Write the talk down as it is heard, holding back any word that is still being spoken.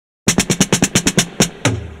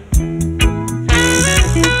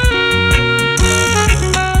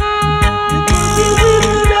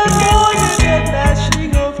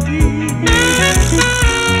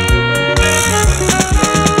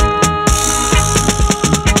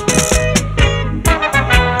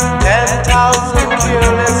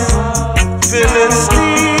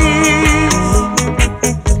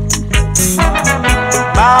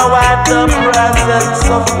The presence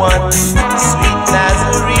of one sweet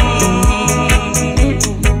Nazarene,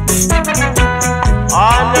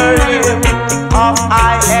 honor him of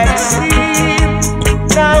high esteem,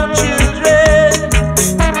 now children,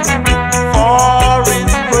 for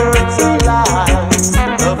his words are like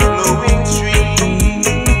a flowing stream.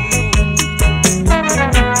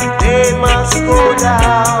 They must go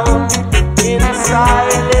down in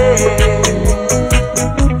silence.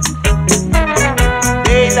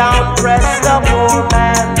 Down press the poor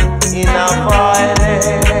man in a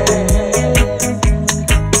violence.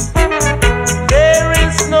 There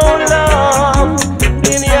is no love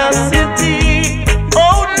in your city,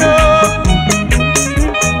 oh no.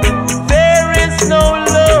 There is no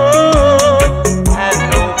love and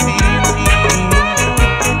no pity,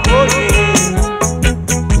 oh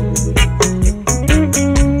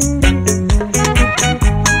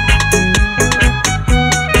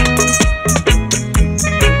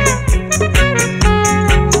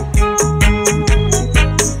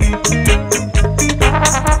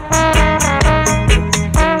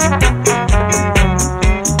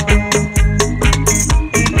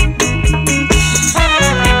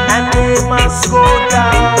go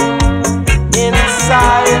down in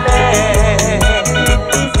silence.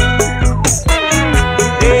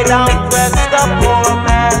 They don't press the poor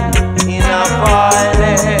man in a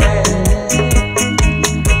violence.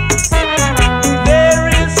 There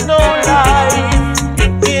is no life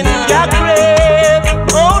in your grave,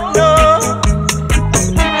 oh no.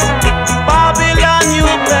 Babylon, you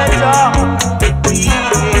better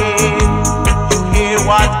behave. You hear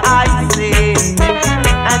what I say,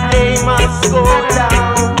 and they must go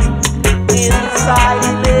down in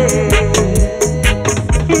silence.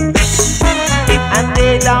 And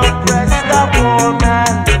they don't press the poor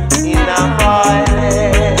man in a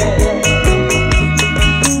violence.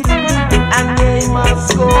 And they must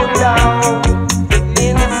go down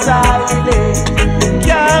in silence.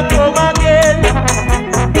 Can't come again.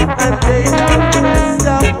 And they don't press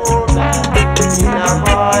the poor man in a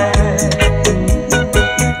violence.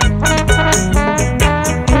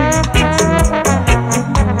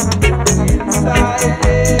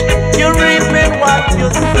 You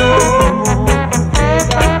sow.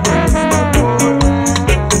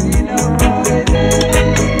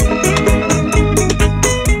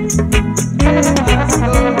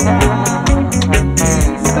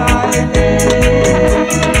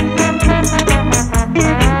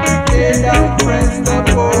 Press the